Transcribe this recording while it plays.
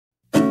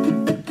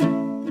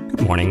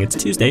morning, it's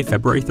Tuesday,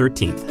 February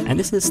 13th, and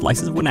this is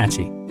Slices of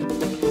Wenatchee.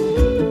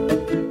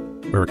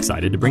 We're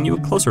excited to bring you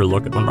a closer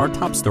look at one of our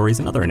top stories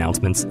and other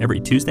announcements every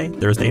Tuesday,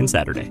 Thursday, and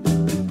Saturday.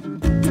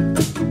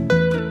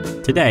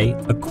 Today,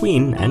 a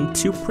queen and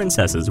two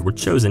princesses were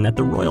chosen at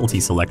the royalty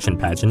selection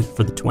pageant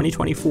for the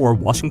 2024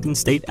 Washington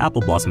State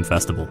Apple Blossom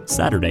Festival,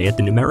 Saturday at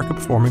the Numerica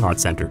Performing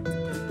Arts Center.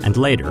 And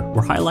later,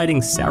 we're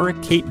highlighting Sarah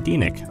Kate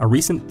Deenik, a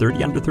recent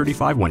 30 Under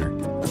 35 winner.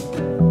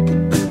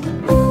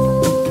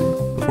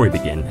 Before we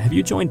begin, have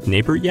you joined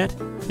Neighbor yet?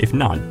 If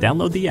not,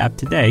 download the app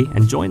today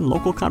and join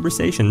local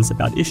conversations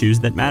about issues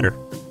that matter.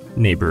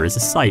 Neighbor is a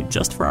site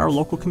just for our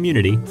local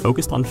community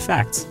focused on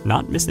facts,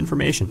 not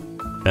misinformation.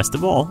 Best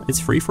of all, it's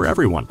free for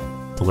everyone.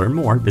 To learn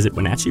more, visit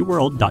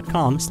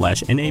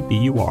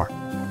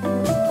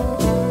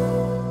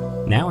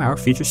wenatcheeworld.com/NABUR. Now our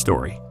feature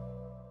story.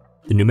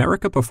 The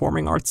Numerica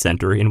Performing Arts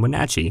Center in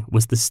Wenatchee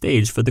was the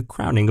stage for the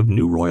crowning of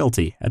new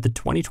royalty at the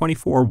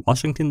 2024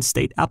 Washington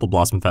State Apple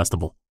Blossom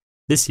Festival.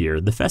 This year,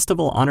 the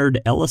festival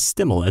honored Ella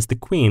Stimmel as the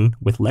queen,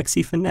 with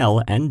Lexi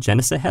Fennell and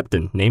Jenissa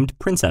Hepton named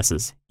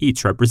princesses,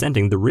 each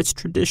representing the rich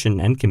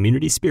tradition and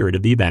community spirit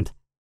of the event.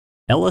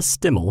 Ella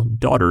Stimmel,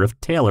 daughter of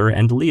Taylor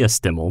and Leah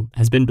Stimmel,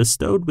 has been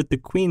bestowed with the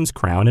queen's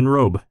crown and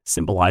robe,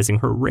 symbolizing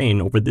her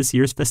reign over this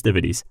year's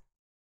festivities.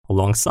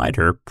 Alongside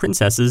her,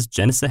 princesses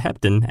Jenissa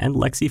Hepton and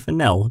Lexi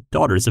Fennell,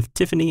 daughters of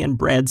Tiffany and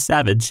Brad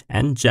Savage,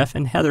 and Jeff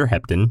and Heather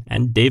Hepton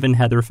and Dave and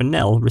Heather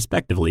Fennell,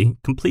 respectively,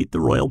 complete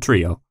the royal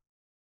trio.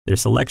 Their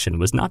selection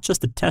was not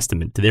just a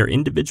testament to their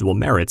individual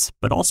merits,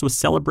 but also a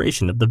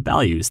celebration of the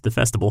values the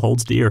festival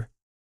holds dear.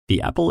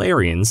 The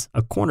Applearians,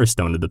 a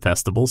cornerstone of the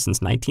festival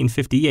since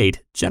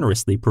 1958,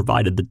 generously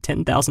provided the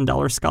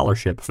 $10,000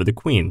 scholarship for the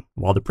Queen,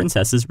 while the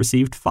princesses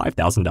received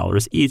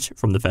 $5,000 each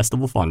from the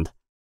festival fund.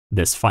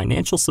 This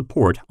financial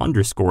support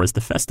underscores the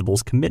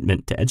festival's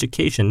commitment to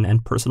education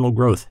and personal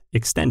growth,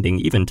 extending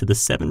even to the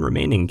 7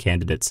 remaining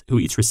candidates, who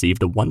each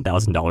received a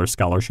 $1,000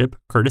 scholarship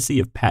courtesy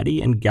of Patty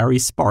and Gary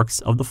Sparks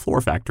of the Floor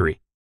Factory.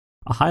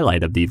 A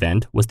highlight of the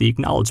event was the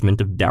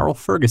acknowledgement of Daryl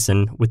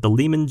Ferguson with the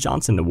Lehman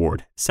Johnson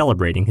Award,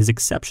 celebrating his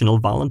exceptional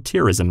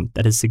volunteerism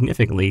that has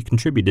significantly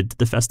contributed to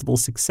the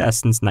festival's success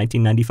since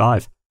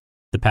 1995.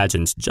 The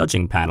pageant's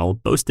judging panel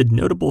boasted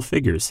notable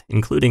figures,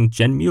 including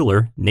Jen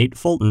Mueller, Nate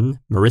Fulton,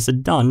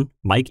 Marissa Dunn,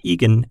 Mike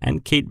Egan,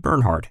 and Kate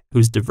Bernhardt,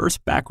 whose diverse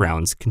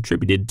backgrounds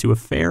contributed to a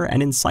fair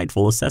and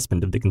insightful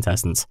assessment of the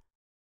contestants.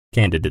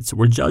 Candidates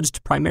were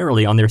judged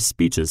primarily on their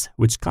speeches,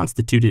 which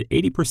constituted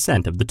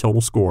 80% of the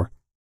total score.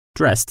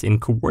 Dressed in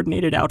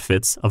coordinated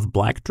outfits of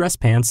black dress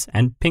pants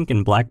and pink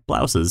and black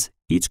blouses,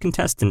 each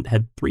contestant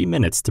had 3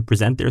 minutes to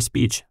present their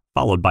speech,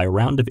 followed by a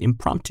round of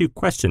impromptu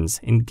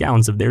questions in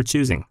gowns of their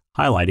choosing,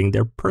 highlighting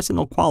their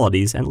personal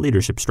qualities and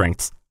leadership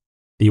strengths.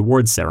 The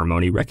awards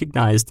ceremony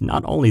recognized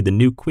not only the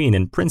new queen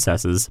and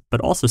princesses,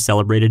 but also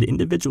celebrated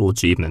individual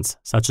achievements,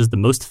 such as the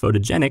most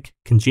photogenic,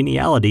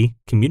 congeniality,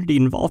 community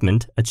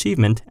involvement,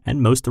 achievement,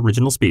 and most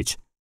original speech.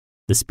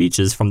 The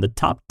speeches from the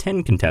top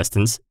 10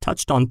 contestants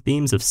touched on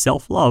themes of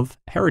self-love,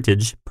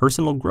 heritage,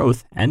 personal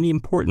growth, and the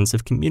importance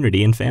of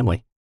community and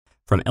family.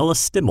 From Ella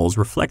Stimmel's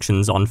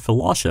reflections on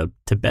Philosophy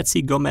to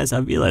Betsy Gomez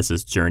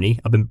Aviles' journey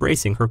of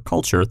embracing her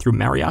culture through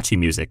mariachi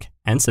music,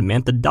 and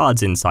Samantha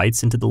Dodd's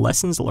insights into the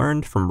lessons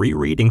learned from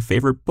rereading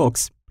favorite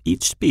books,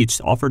 each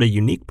speech offered a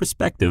unique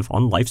perspective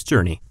on life's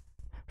journey.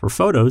 For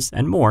photos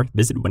and more,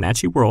 visit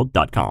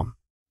wenatcheeworld.com.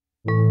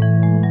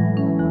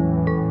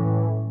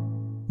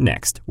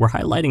 Next, we're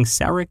highlighting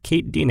Sarah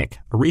Kate Deenik,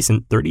 a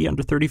recent 30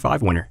 Under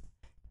 35 winner.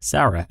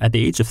 Sarah, at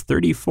the age of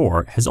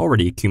 34, has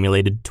already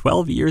accumulated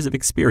 12 years of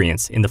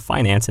experience in the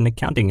finance and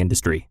accounting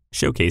industry,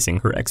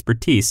 showcasing her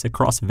expertise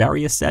across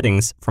various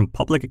settings from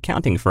public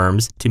accounting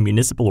firms to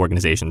municipal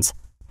organizations.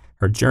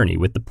 Her journey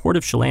with the Port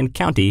of Chelan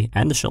County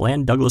and the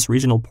Chelan-Douglas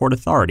Regional Port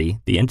Authority,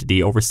 the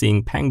entity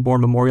overseeing Pangbourne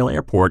Memorial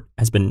Airport,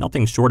 has been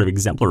nothing short of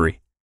exemplary.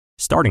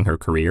 Starting her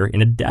career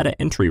in a data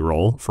entry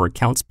role for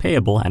accounts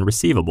payable and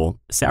receivable,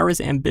 Sarah's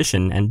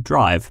ambition and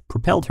drive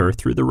propelled her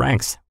through the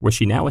ranks, where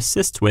she now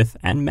assists with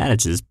and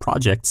manages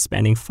projects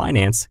spanning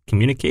finance,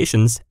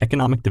 communications,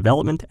 economic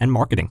development, and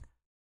marketing.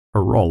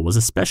 Her role was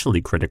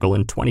especially critical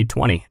in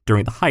 2020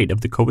 during the height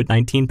of the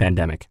COVID-19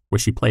 pandemic, where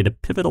she played a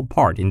pivotal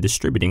part in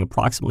distributing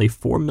approximately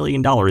 $4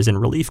 million in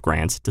relief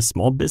grants to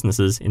small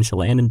businesses in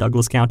Chelan and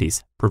Douglas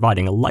counties,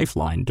 providing a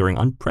lifeline during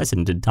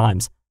unprecedented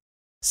times.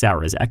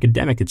 Sarah's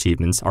academic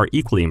achievements are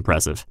equally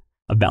impressive.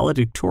 A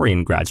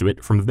valedictorian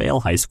graduate from Vail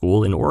High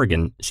School in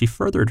Oregon, she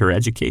furthered her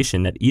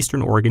education at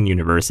Eastern Oregon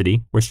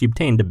University, where she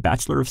obtained a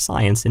Bachelor of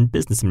Science in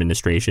Business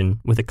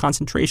Administration with a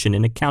concentration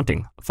in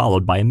accounting,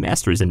 followed by a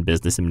Master's in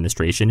Business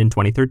Administration in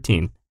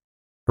 2013.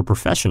 Her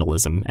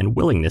professionalism and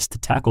willingness to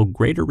tackle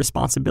greater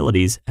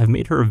responsibilities have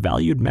made her a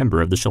valued member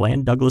of the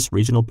Chelan-Douglas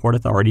Regional Port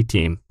Authority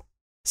team.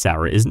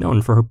 Sarah is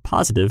known for her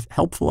positive,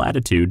 helpful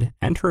attitude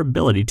and her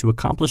ability to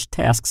accomplish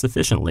tasks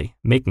efficiently,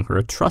 making her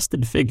a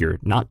trusted figure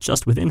not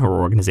just within her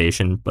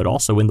organization, but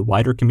also in the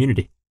wider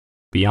community.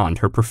 Beyond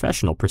her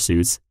professional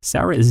pursuits,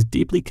 Sarah is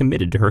deeply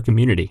committed to her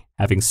community,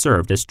 having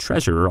served as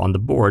treasurer on the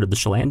board of the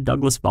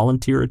Chelan-Douglas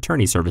Volunteer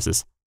Attorney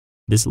Services.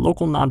 This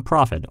local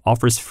nonprofit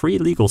offers free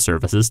legal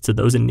services to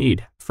those in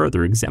need,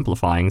 further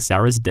exemplifying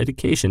Sarah's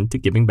dedication to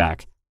giving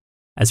back.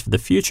 As for the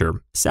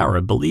future,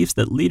 Sarah believes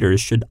that leaders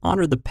should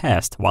honor the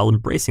past while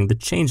embracing the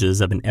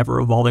changes of an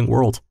ever-evolving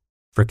world.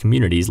 For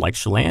communities like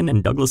Chelan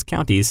and Douglas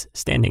counties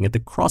standing at the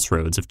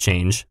crossroads of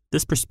change,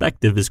 this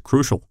perspective is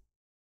crucial.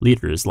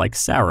 Leaders like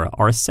Sarah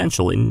are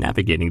essential in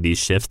navigating these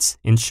shifts,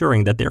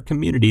 ensuring that their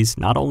communities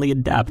not only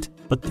adapt,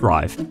 but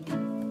thrive.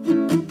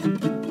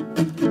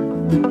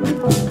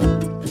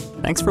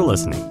 Thanks for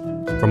listening.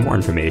 For more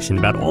information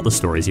about all the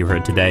stories you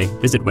heard today,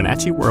 visit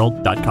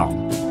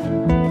WenatcheeWorld.com.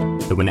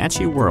 The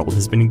Wenatchee World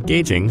has been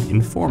engaging,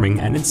 informing,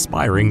 and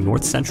inspiring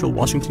North Central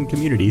Washington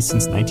communities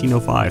since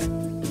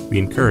 1905. We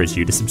encourage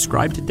you to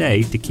subscribe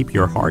today to keep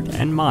your heart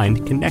and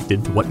mind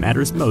connected to what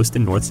matters most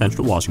in North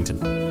Central Washington.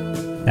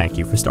 Thank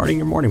you for starting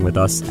your morning with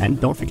us,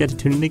 and don't forget to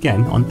tune in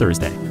again on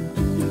Thursday.